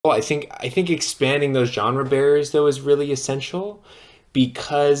Well, I think expanding those genre barriers though is really essential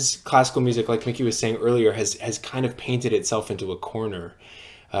because classical music, like Mickey was saying earlier, has kind of painted itself into a corner.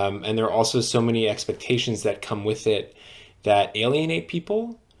 And there are also so many expectations that come with it that alienate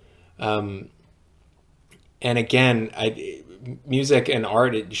people. Um, and again, music and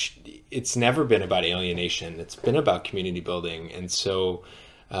art, it's never been about alienation. It's been about community building. And so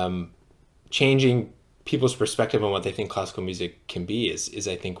um, changing people's perspective on what they think classical music can be is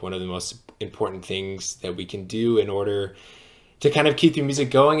I think one of the most important things that we can do in order to kind of keep the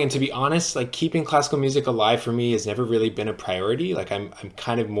music going. And to be honest, like keeping classical music alive for me has never really been a priority. Like I'm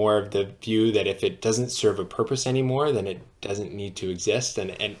kind of more of the view that if it doesn't serve a purpose anymore, then it doesn't need to exist.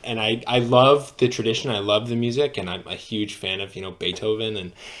 And I love the tradition. I love the music, and I'm a huge fan of, Beethoven,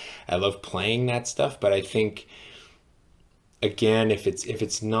 and I love playing that stuff. But I think again, if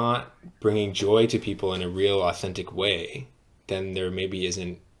it's not bringing joy to people in a real authentic way, then there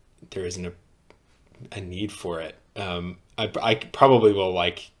isn't a need for it. I probably will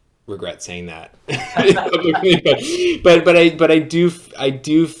like regret saying that publicly, but I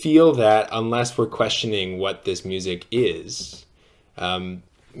do feel that unless we're questioning what this music is, um,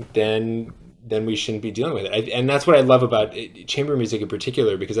 then then we shouldn't be dealing with it. And that's what I love about chamber music in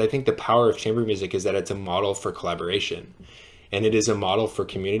particular, because I think the power of chamber music is that it's a model for collaboration, and it is a model for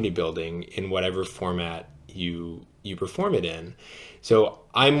community building in whatever format you perform it in. So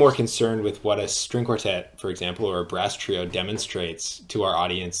I'm more concerned with what a string quartet, for example, or a brass trio demonstrates to our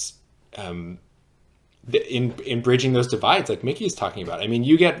audience, um, in bridging those divides, like Mickey is talking about. I mean,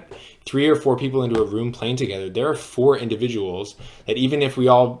 you get 3 or 4 people into a room playing together. There are 4 individuals that, even if we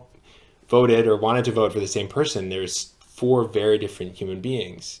all voted or wanted to vote for the same person, there's 4 very different human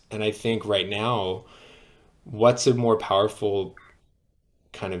beings. And I think right now, what's a more powerful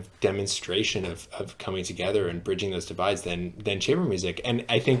kind of demonstration of coming together and bridging those divides than chamber music? And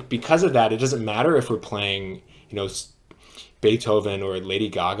I think because of that, it doesn't matter if we're playing, Beethoven or Lady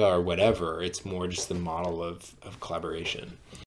Gaga or whatever. It's more just the model of collaboration.